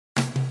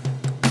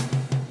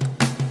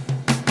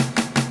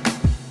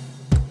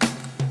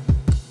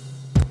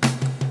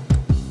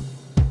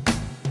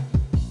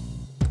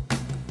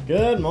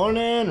Good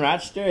morning,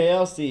 Rochester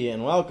ALC,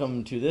 and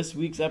welcome to this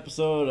week's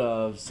episode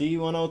of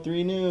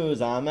C103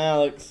 News. I'm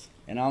Alex.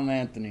 And I'm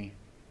Anthony.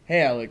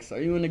 Hey Alex, are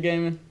you into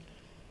gaming?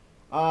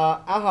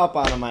 I'll hop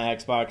onto my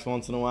Xbox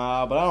once in a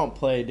while, but I don't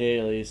play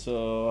daily,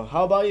 so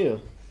how about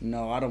you?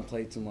 No, I don't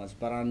play too much,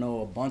 but I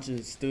know a bunch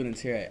of students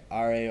here at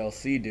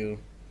RALC do.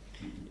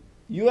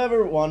 You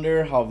ever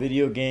wonder how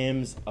video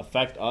games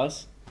affect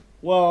us?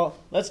 Well,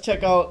 let's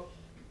check out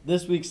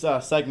this week's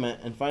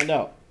segment and find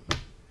out.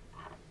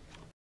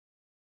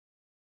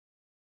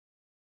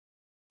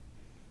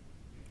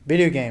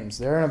 Video games.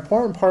 They're an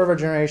important part of our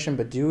generation,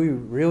 but do we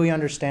really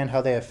understand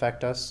how they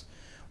affect us?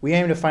 We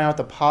aim to find out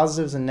the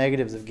positives and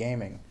negatives of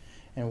gaming,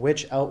 and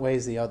which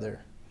outweighs the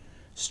other.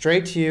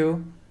 Straight to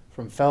you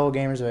from fellow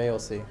gamers of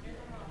ALC.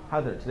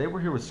 Hi there, today we're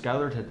here with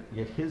Skylar to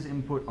get his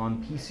input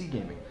on PC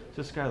gaming.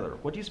 So Skylar,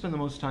 what do you spend the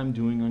most time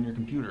doing on your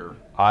computer?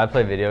 I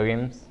play video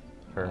games.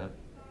 For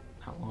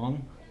how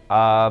long?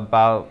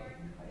 About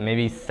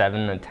maybe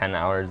 7 to 10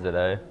 hours a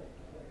day.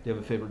 Do you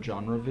have a favorite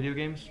genre of video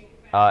games?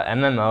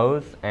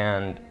 MMOs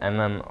and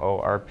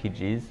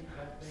MMORPGs.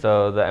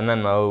 So the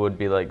MMO would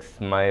be like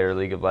Smite or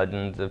League of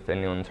Legends, if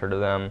anyone's heard of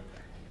them,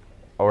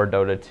 or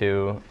Dota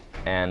 2.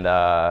 And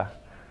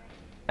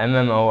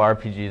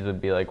MMORPGs would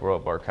be like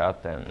World of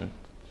Warcraft and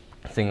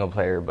single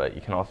player, but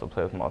you can also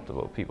play with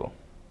multiple people.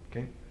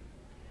 Okay.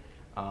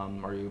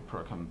 Are you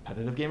a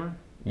competitive gamer?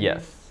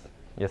 Yes.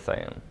 Yes, I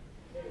am.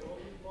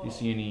 Do you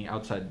see any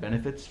outside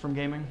benefits from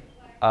gaming?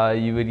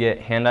 You would get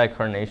hand-eye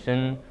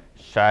coordination,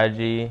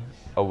 strategy,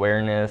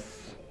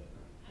 awareness,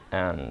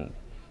 and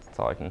that's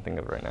all I can think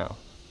of right now.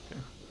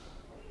 Okay.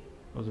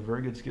 Those are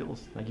very good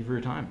skills. Thank you for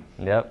your time.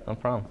 Yep, no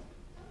problem.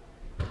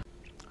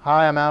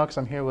 Hi, I'm Alex.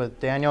 I'm here with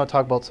Daniel to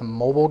talk about some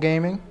mobile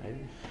gaming.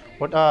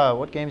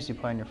 What games do you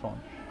play on your phone?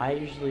 I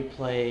usually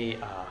play,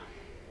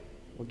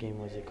 what game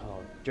was it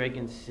called?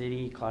 Dragon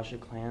City, Clash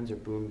of Clans, or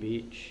Boom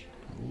Beach.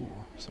 Ooh,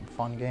 some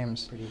fun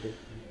games. Pretty different.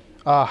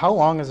 How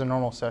long is a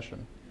normal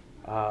session?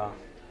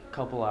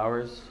 Couple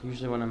hours.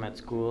 Usually when I'm at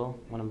school,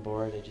 when I'm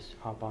bored, I just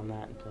hop on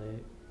that and play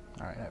it.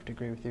 All right, I have to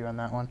agree with you on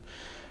that one.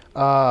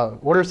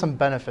 What are some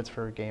benefits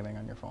for gaming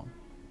on your phone?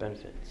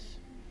 Benefits.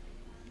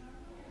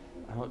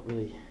 I don't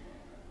really,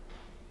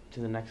 to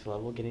the next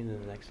level, getting to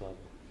the next level.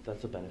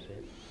 That's a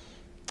benefit.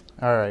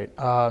 All right.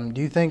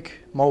 Do you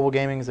think mobile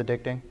gaming is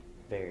addicting?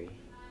 Very.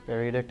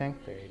 Very addicting?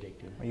 Very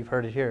addicting. Well, you've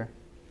heard it here.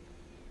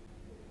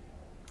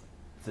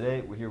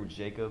 Today we're here with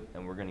Jacob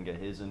and we're going to get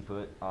his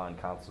input on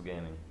console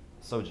gaming.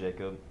 So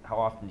Jacob, how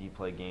often do you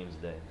play games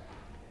a day?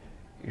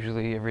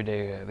 Usually every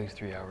day, at least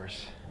 3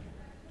 hours.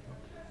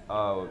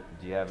 Do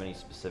you have any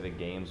specific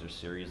games or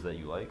series that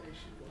you like?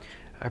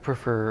 I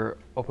prefer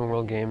open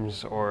world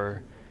games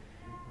or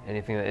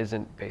anything that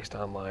isn't based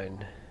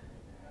online,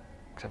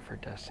 except for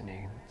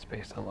Destiny. It's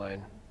based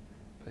online,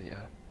 but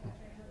yeah.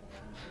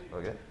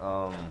 Okay.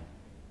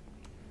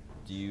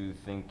 Do you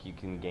think you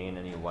can gain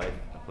any life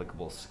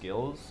applicable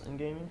skills in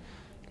gaming?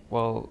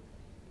 Well,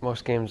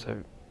 most games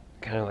are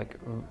kind of like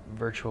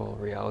virtual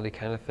reality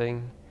kind of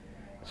thing.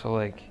 So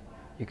like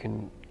you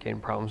can gain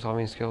problem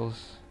solving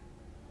skills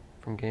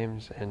from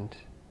games and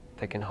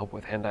they can help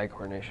with hand-eye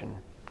coordination.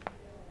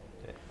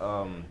 Okay.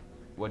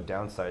 What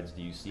downsides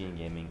do you see in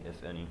gaming,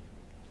 if any?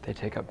 They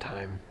take up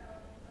time.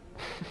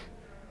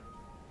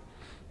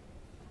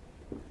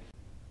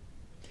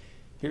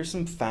 Here's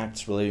some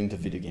facts relating to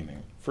video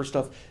gaming. First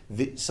off,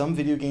 some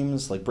video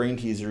games, like brain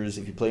teasers,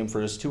 if you play them for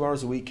just 2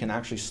 hours a week, can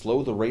actually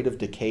slow the rate of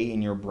decay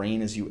in your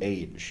brain as you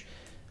age.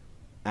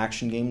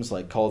 Action games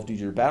like Call of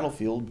Duty or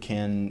Battlefield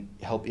can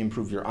help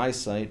improve your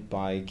eyesight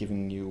by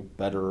giving you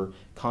better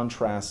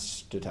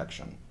contrast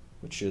detection,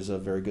 which is a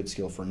very good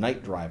skill for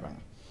night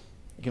driving.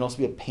 It can also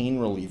be a pain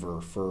reliever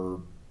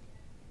for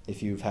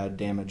if you've had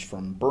damage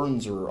from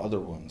burns or other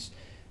wounds,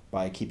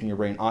 by keeping your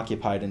brain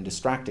occupied and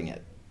distracting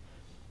it.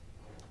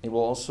 It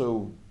will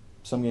also,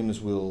 some games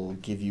will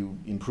give you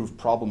improved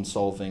problem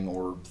solving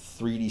or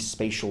 3D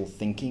spatial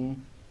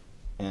thinking,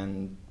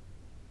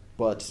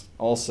 but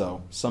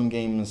also some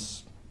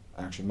games,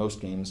 actually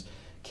most games,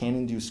 can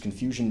induce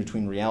confusion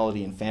between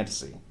reality and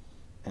fantasy,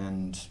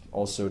 and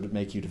also to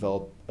make you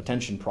develop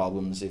attention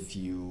problems if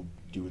you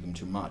do them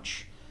too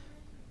much.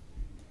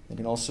 They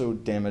can also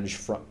damage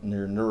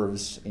your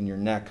nerves in your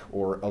neck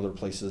or other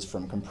places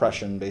from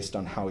compression based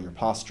on how your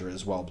posture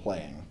is while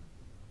playing.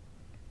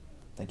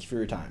 Thank you for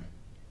your time.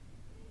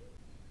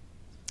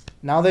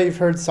 Now that you've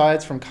heard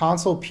sides from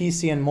console,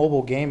 PC, and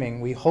mobile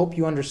gaming, we hope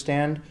you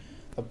understand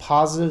the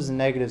positives and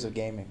negatives of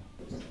gaming.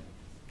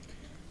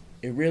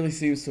 It really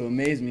seems to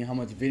amaze me how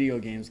much video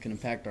games can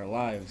impact our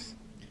lives.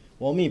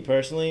 Well, me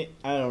personally,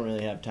 I don't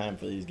really have time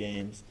for these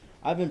games.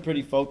 I've been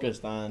pretty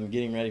focused on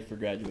getting ready for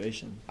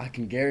graduation. I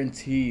can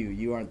guarantee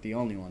you aren't the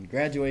only one.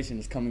 Graduation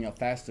is coming up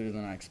faster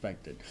than I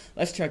expected.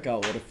 Let's check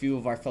out what a few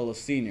of our fellow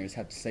seniors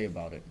have to say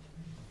about it.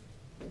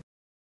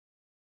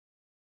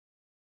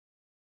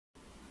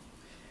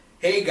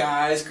 Hey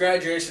guys,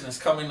 graduation is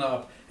coming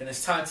up and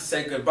it's time to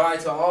say goodbye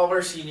to all of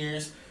our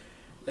seniors.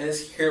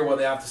 Let's hear what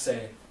they have to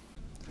say.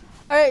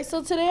 All right,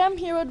 so today I'm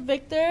here with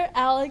Victor,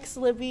 Alex,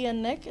 Libby,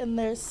 and Nick, and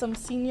there's some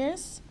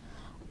seniors.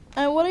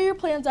 And what are your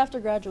plans after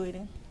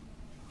graduating?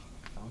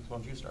 Alex, why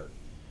don't you start?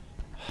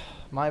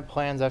 My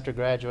plans after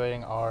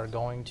graduating are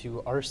going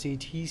to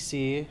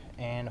RCTC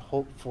and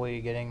hopefully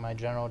getting my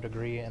general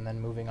degree and then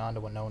moving on to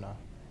Winona.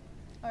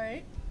 All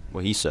right.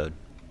 What he said.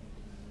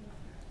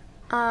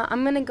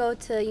 I'm going to go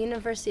to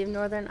University of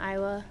Northern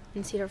Iowa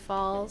in Cedar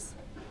Falls.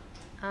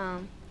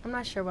 I'm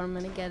not sure what I'm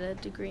going to get a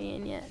degree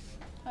in yet.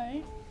 All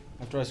right.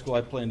 After high school,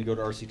 I plan to go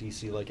to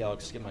RCTC like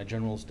Alex to get my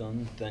generals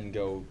done, then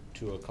go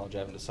to a college I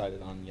haven't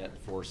decided on yet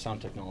for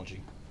sound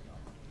technology.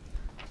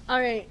 All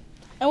right.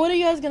 And what are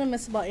you guys going to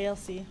miss about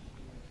ALC?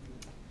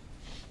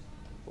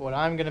 What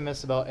I'm going to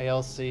miss about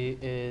ALC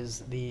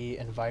is the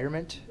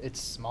environment.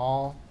 It's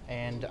small,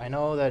 and I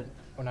know that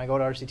when I go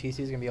to RCTC,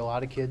 there's going to be a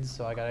lot of kids,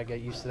 so I got to get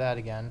used to that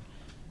again.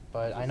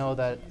 But I know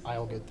that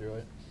I'll get through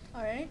it.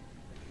 All right.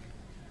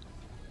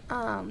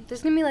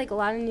 There's going to be like a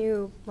lot of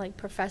new like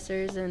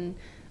professors, and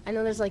I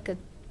know there's like a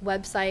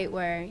website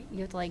where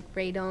you have to like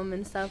rate them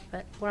and stuff,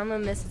 but what I'm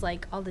going to miss is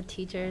like all the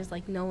teachers,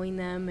 like knowing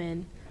them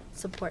and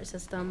support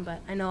system, but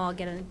I know I'll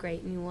get a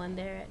great new one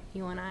there at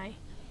UNI.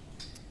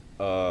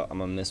 I'm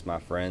gonna miss my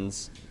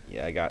friends.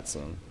 Yeah, I got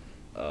some.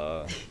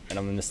 And I'm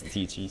gonna miss the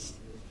teachers.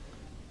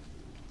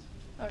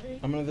 All right.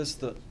 I'm gonna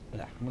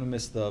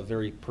miss the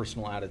very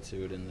personal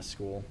attitude in the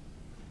school.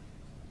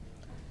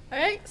 All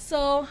right,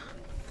 so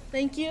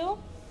thank you.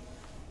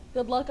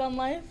 Good luck on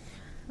life.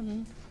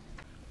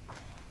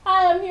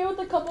 Hi, I'm here with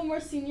a couple more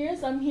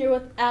seniors. I'm here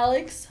with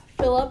Alex,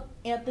 Philip,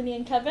 Anthony,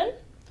 and Kevin.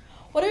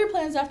 What are your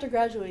plans after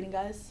graduating,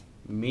 guys?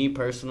 Me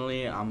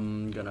personally,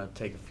 I'm gonna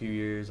take a few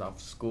years off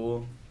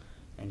school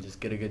and just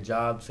get a good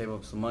job, save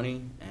up some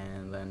money,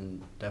 and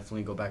then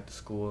definitely go back to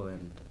school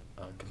and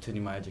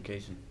continue my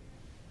education.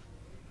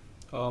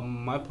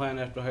 My plan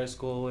after high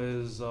school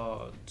is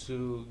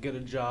to get a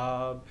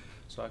job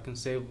so I can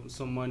save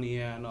some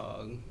money and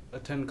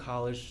attend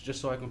college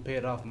just so I can pay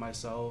it off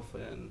myself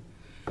and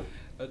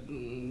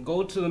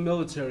go to the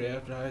military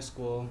after high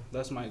school.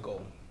 That's my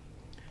goal.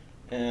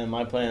 And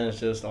my plan is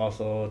just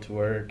also to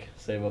work,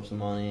 save up some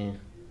money,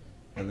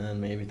 and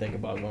then maybe think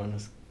about going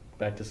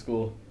back to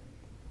school.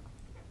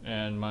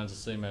 And mine's the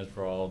same as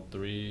for all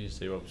three,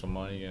 save up some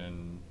money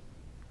and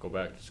go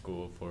back to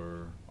school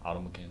for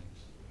auto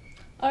mechanics.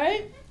 All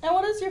right, and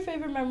what is your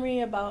favorite memory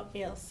about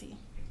ALC?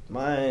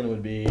 Mine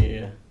would be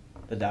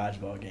the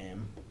dodgeball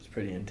game. It's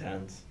pretty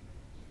intense.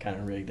 Kind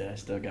of rigged that I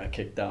still got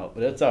kicked out,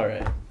 but it's all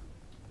right.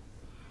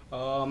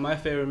 My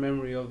favorite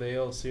memory of the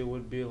ALC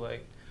would be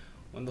like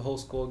when the whole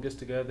school gets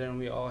together and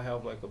we all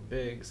have like a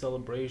big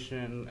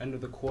celebration, end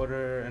of the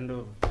quarter, end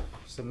of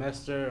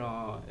semester.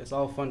 It's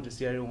all fun to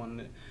see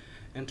everyone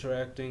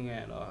interacting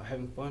and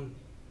having fun.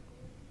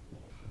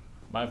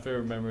 My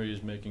favorite memory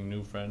is making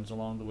new friends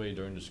along the way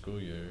during the school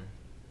year.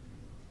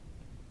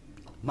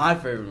 My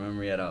favorite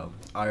memory at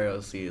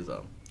RLC is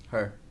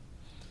her.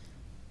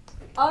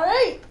 All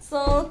right,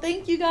 so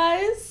thank you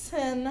guys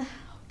and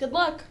good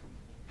luck.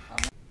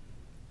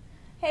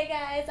 Hey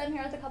guys, I'm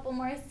here with a couple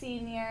more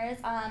seniors.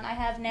 I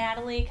have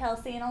Natalie,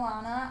 Kelsey, and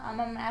Alana. I'm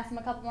going to ask them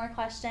a couple more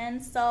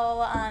questions. So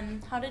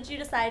how did you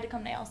decide to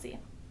come to ALC?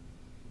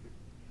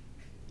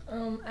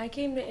 I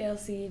came to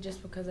ALC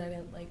just because I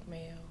didn't like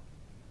Mayo.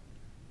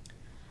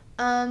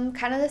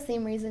 Kind of the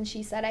same reason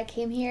she said. I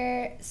came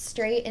here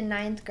straight in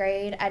 9th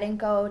grade. I didn't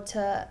go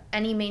to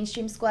any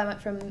mainstream school. I went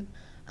from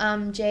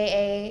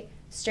JA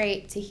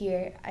straight to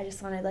here. I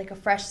just wanted like a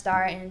fresh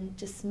start and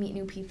just meet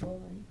new people.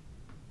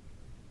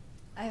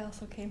 I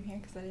also came here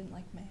because I didn't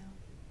like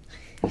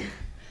Mayo.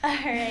 All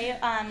right.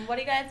 What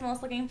are you guys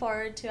most looking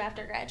forward to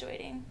after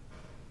graduating?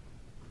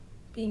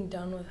 Being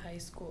done with high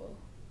school.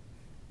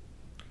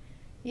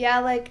 Yeah,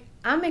 like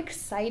I'm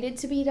excited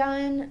to be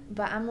done,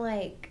 but I'm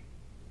like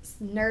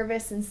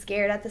nervous and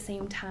scared at the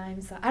same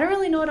time. So I don't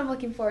really know what I'm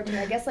looking forward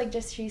to. I guess like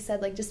just she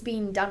said like just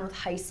being done with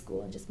high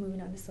school and just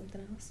moving on to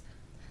something else.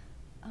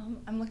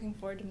 I'm looking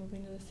forward to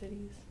moving to the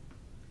cities.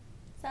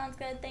 Sounds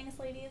good. Thanks,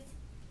 ladies.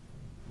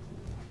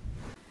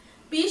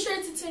 Be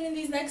sure to tune in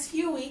these next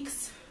few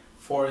weeks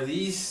for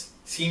these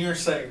senior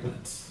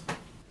segments.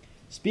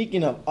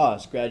 Speaking of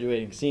us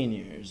graduating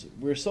seniors,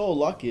 we're so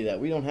lucky that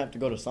we don't have to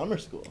go to summer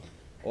school.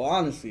 Well,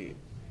 honestly,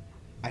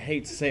 I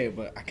hate to say it,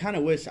 but I kind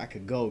of wish I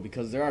could go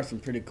because there are some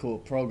pretty cool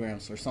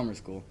programs for summer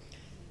school.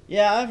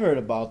 Yeah, I've heard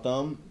about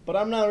them, but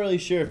I'm not really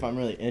sure if I'm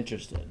really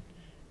interested.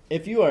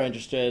 If you are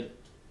interested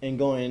in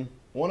going,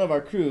 one of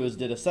our crews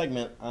did a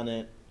segment on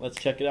it. Let's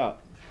check it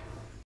out.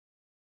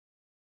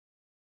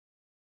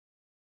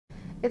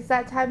 It's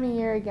that time of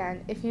year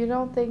again. If you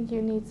don't think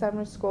you need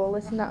summer school,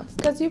 listen up,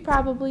 because you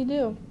probably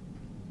do.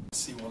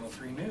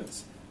 C103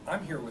 News.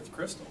 I'm here with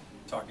Crystal,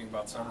 talking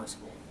about summer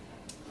school.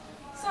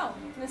 So,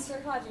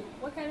 Mr. Kaji,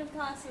 what kind of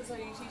classes are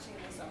you teaching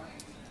this summer?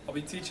 I'll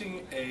be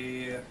teaching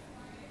a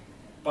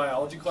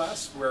biology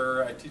class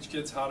where I teach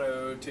kids how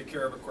to take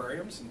care of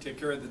aquariums and take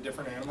care of the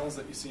different animals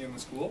that you see in the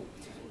school,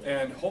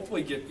 and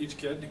hopefully get each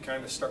kid to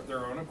kind of start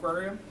their own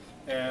aquarium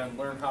and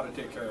learn how to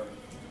take care of it.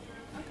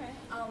 Okay.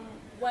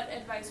 What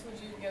advice would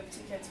you give to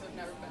kids who have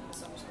never been to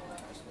summer school or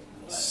school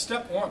before?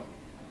 Step 1,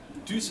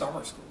 do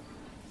summer school.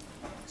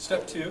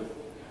 Step 2,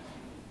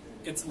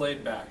 it's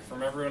laid back.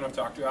 From everyone I've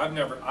talked to, I've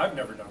never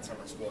done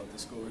summer school at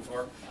this school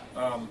before,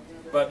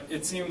 but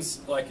it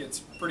seems like it's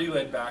pretty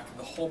laid back.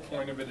 The whole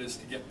point of it is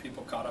to get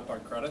people caught up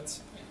on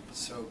credits.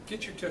 So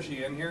get your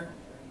tushy in here,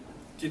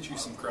 get you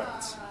some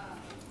credits.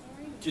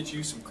 Get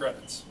you some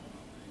credits.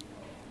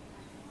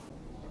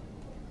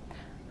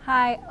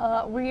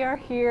 Hi, we are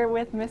here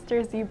with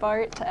Mr.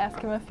 Zbart to ask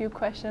him a few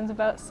questions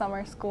about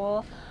summer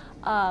school.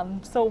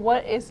 So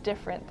what is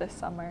different this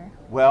summer?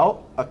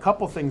 Well, a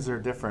couple things are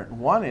different.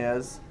 One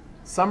is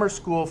summer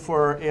school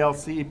for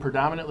ALC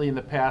predominantly in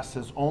the past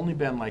has only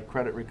been like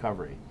credit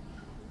recovery.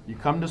 You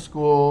come to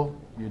school,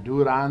 you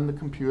do it on the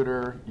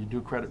computer, you do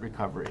credit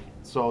recovery.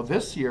 So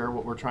this year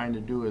what we're trying to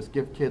do is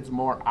give kids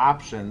more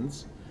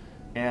options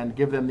and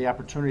give them the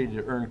opportunity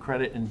to earn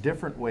credit in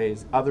different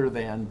ways other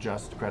than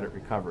just credit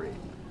recovery.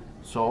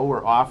 So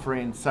we're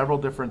offering several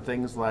different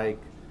things like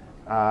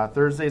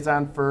Thursdays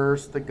on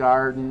First, the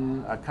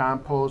garden, a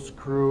compost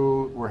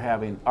crew. We're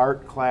having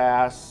art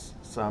class,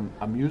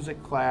 a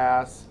music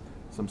class,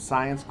 some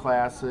science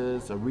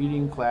classes, a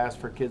reading class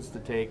for kids to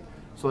take,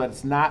 so that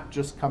it's not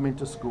just coming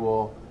to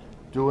school,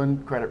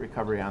 doing credit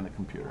recovery on the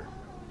computer.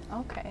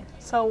 Okay,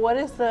 so what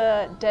is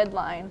the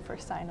deadline for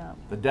sign up?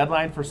 The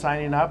deadline for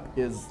signing up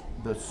is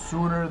the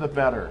sooner the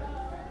better.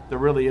 There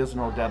really is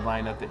no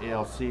deadline at the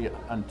ALC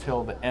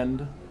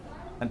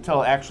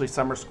until actually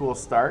summer school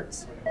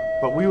starts.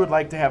 But we would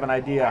like to have an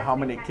idea how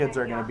many kids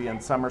are going to be in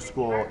summer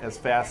school as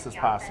fast as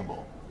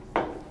possible.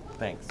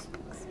 Thanks.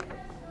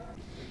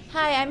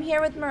 Hi, I'm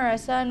here with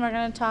Marissa and we're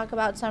going to talk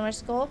about summer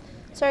school.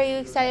 So are you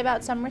excited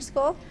about summer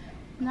school?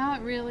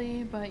 Not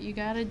really, but you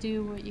gotta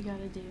do what you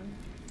gotta do.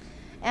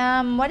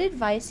 What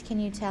advice can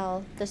you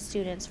tell the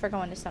students for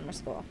going to summer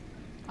school?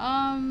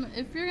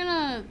 If you're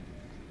gonna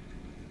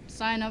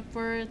sign up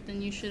for it,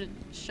 then you should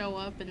show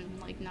up and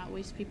like not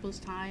waste people's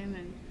time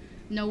and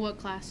know what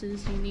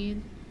classes you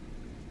need.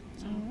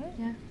 So,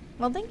 yeah.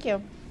 Well, thank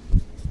you.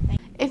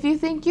 If you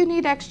think you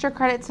need extra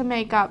credit to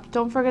make up,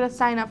 don't forget to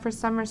sign up for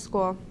summer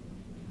school.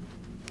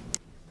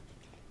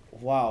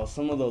 Wow,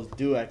 some of those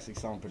do actually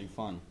sound pretty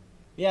fun.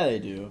 Yeah, they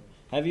do.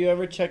 Have you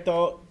ever checked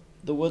out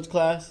the woods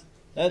class?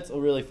 That's a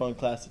really fun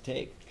class to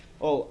take.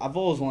 Oh, I've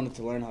always wanted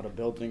to learn how to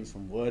build things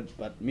from wood,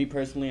 but me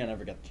personally, I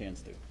never got the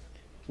chance to.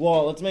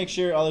 Well, let's make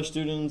sure other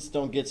students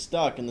don't get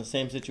stuck in the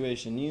same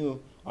situation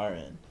you are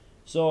in.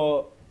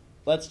 So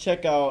let's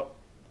check out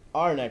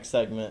our next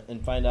segment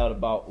and find out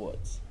about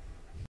woods.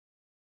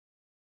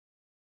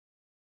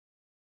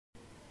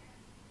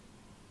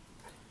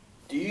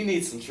 Do you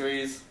need some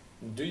trees?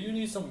 Do you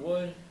need some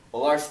wood?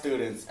 Well, our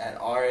students at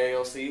our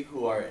ALC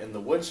who are in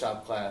the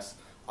woodshop class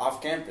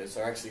off campus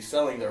are actually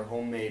selling their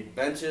homemade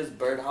benches,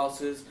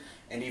 birdhouses,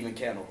 and even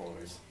candle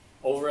holders.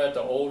 Over at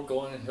the old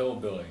Golden Hill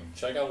building.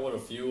 Check out what a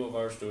few of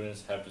our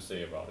students have to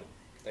say about it.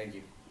 Thank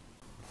you.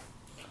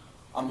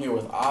 I'm here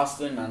with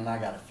Austin, and I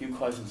got a few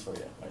questions for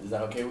you. Is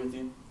that okay with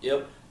you?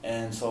 Yep.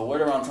 And so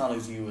where around town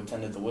is you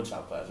attended the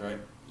woodshop class, right?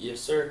 Yes,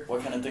 sir.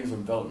 What kind of things were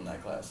built in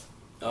that class?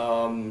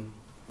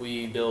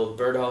 We build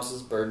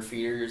birdhouses, bird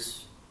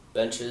feeders,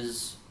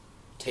 benches,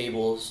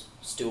 tables,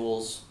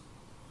 stools.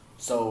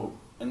 So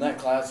in that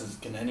class,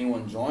 can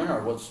anyone join,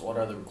 or what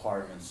are the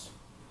requirements?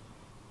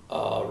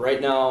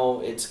 Right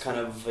now, it's kind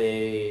of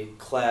a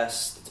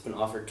class that's been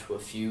offered to a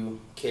few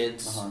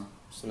kids.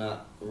 It's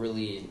not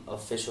really an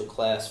official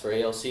class for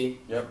ALC.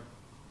 Yep.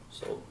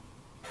 So.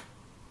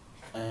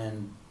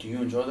 And do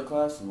you enjoy the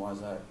class, and why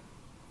is that?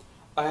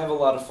 I have a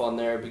lot of fun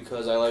there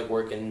because I like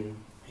working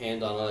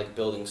hand-on. I like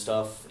building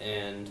stuff,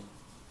 and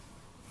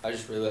I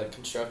just really like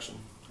construction.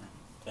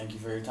 Thank you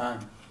for your time.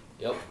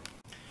 Yep.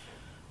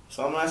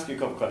 So I'm gonna ask you a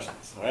couple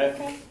questions, all right?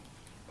 Okay.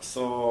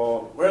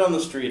 So we're on the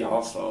street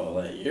also,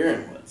 like you're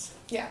in woods.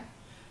 Yeah.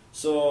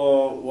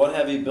 So what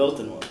have you built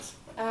in woods?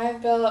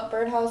 I've built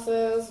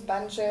birdhouses,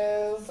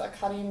 benches, a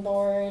cutting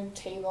board,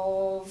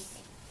 tables,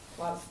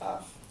 a lot of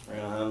stuff.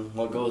 Right on.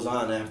 What goes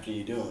on after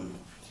you do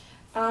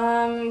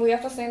them? We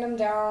have to sand them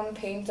down,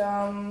 paint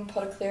them,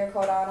 put a clear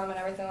coat on them and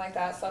everything like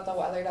that so that the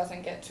weather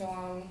doesn't get to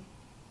them.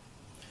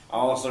 I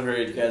also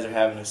heard you guys are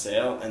having a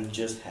sale and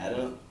just had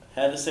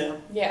a sale?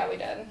 Yeah, we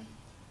did.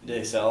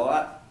 Did they sell a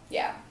lot?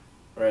 Yeah.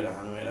 Right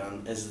on, right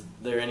on. Is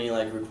there any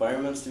like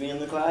requirements to be in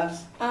the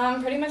class?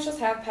 Pretty much just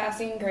have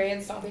passing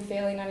grades, don't be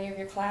failing any of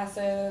your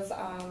classes,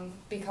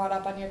 be caught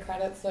up on your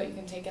credits so that you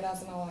can take it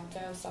as an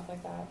elective, stuff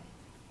like that.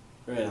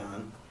 Right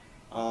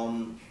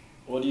on.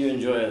 What do you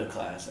enjoy of the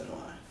class and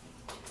why?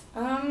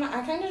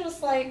 I kind of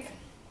just like,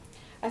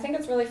 I think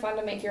it's really fun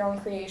to make your own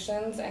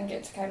creations and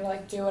get to kind of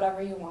like do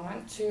whatever you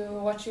want to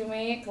what you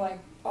make, like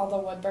all the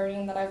wood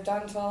burning that I've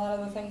done to a lot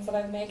of the things that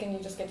I make, and you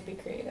just get to be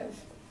creative.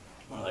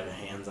 More like a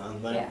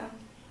hands-on thing? Yeah.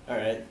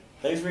 Alright,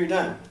 thanks for your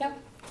time. Yep.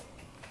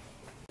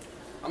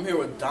 I'm here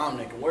with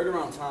Dominic, and word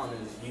around town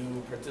is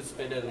you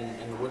participated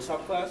in the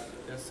woodshop class?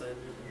 Yes, I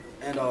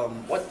did.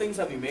 And what things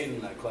have you made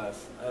in that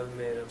class? I've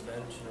made a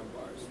bench and a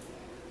bars.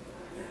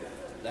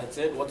 That's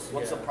it? What's the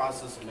Yeah.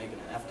 process of making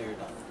it after you're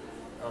done?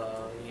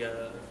 You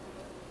gotta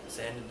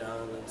sand it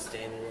down and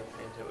stain it or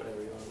paint it,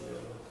 whatever you want to do.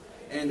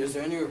 And is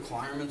there any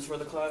requirements for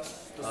the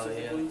class You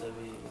specifically? have to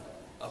be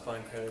up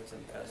on credits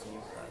and passing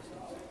your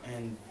classes.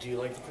 And do you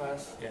like the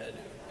class? Yeah, I do.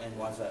 And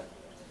why's that?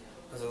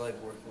 Because I like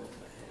working with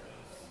my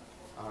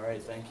hands. All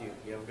right, thank you.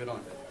 You have a good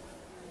one.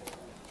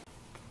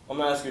 I'm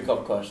gonna ask you a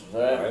couple questions,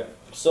 all right?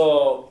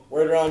 So,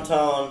 word around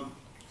town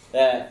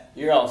that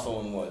you're also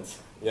in woods.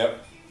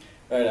 Yep.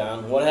 Right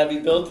on. What have you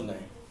built today?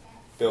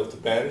 Built a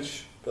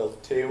bench, built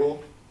a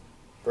table,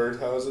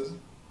 birdhouses.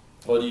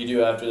 What do you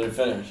do after they're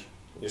finished?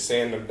 You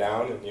sand them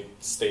down and you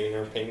stain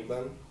or paint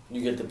them.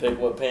 You get to pick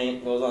what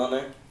paint goes on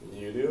there?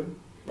 You do.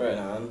 Right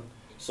on.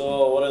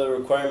 So, what are the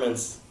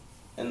requirements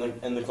in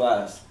the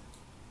class?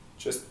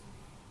 Just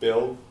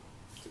build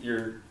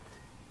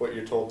what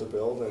you're told to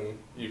build and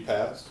you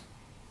pass.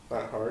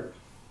 Not hard.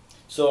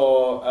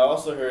 So, I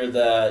also heard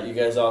that you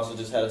guys also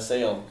just had a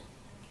sale.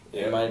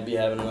 Yeah. You might be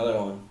having another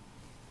one.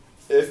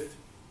 If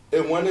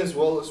it went as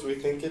well as we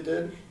think it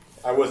did,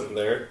 I wasn't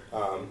there.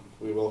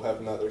 We will have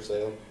another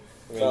sale.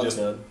 I mean, Sounds just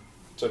good.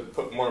 to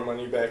put more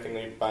money back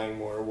into buying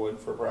more wood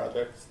for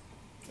projects.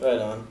 Right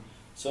on.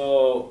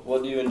 So,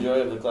 what do you enjoy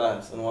of the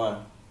class and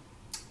why?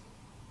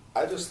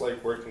 I just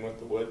like working with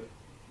the wood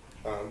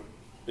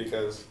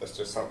because that's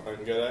just something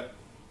I'm good at.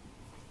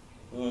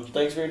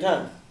 Thanks for your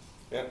time.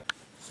 Yeah.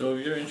 So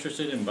if you're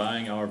interested in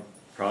buying our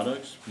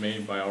products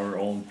made by our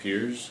own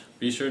peers,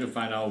 be sure to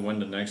find out when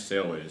the next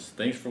sale is.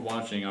 Thanks for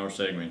watching our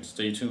segment.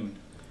 Stay tuned.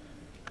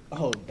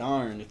 Oh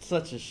darn, it's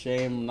such a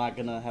shame I'm not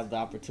gonna have the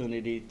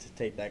opportunity to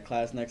take that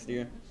class next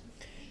year.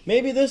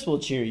 Maybe this will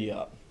cheer you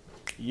up.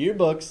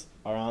 Yearbooks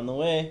are on the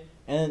way,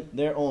 and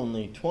they're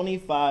only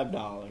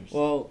 $25.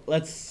 Well,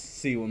 let's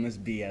see what Miss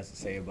B has to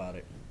say about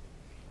it.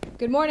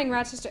 Good morning,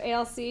 Rochester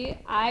ALC.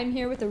 I'm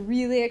here with a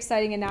really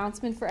exciting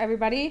announcement for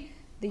everybody.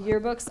 The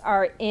yearbooks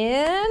are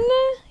in.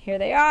 Here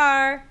they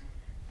are.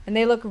 And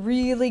they look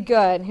really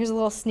good. Here's a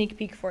little sneak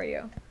peek for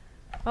you.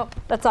 Oh,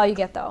 that's all you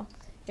get though.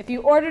 If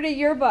you ordered a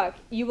yearbook,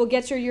 you will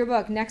get your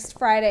yearbook next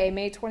Friday,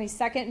 May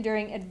 22nd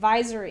during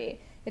advisory.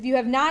 If you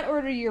have not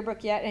ordered a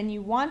yearbook yet and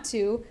you want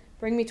to,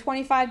 bring me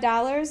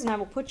 $25 and I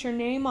will put your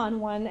name on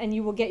one and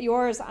you will get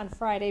yours on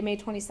Friday, May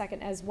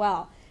 22nd as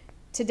well.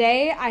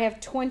 Today, I have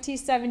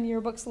 27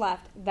 yearbooks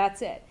left.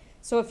 That's it.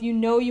 So if you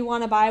know you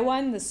want to buy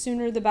one, the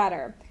sooner the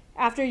better.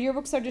 After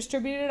yearbooks are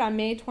distributed on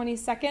May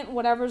 22nd,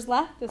 whatever's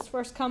left is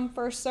first come,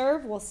 first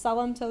serve. We'll sell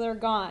them till they're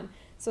gone.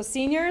 So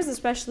seniors,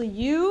 especially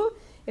you,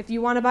 if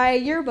you want to buy a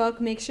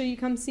yearbook, make sure you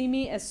come see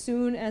me as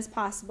soon as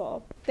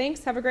possible.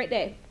 Thanks. Have a great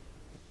day.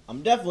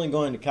 I'm definitely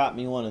going to cop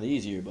me one of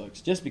these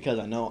yearbooks just because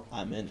I know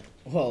I'm in it.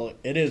 Well,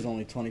 it is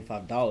only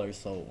 $25,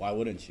 so why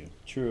wouldn't you?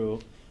 True.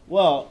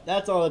 Well,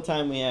 that's all the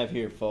time we have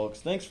here, folks.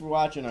 Thanks for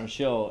watching our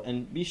show,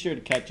 and be sure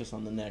to catch us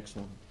on the next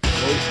one.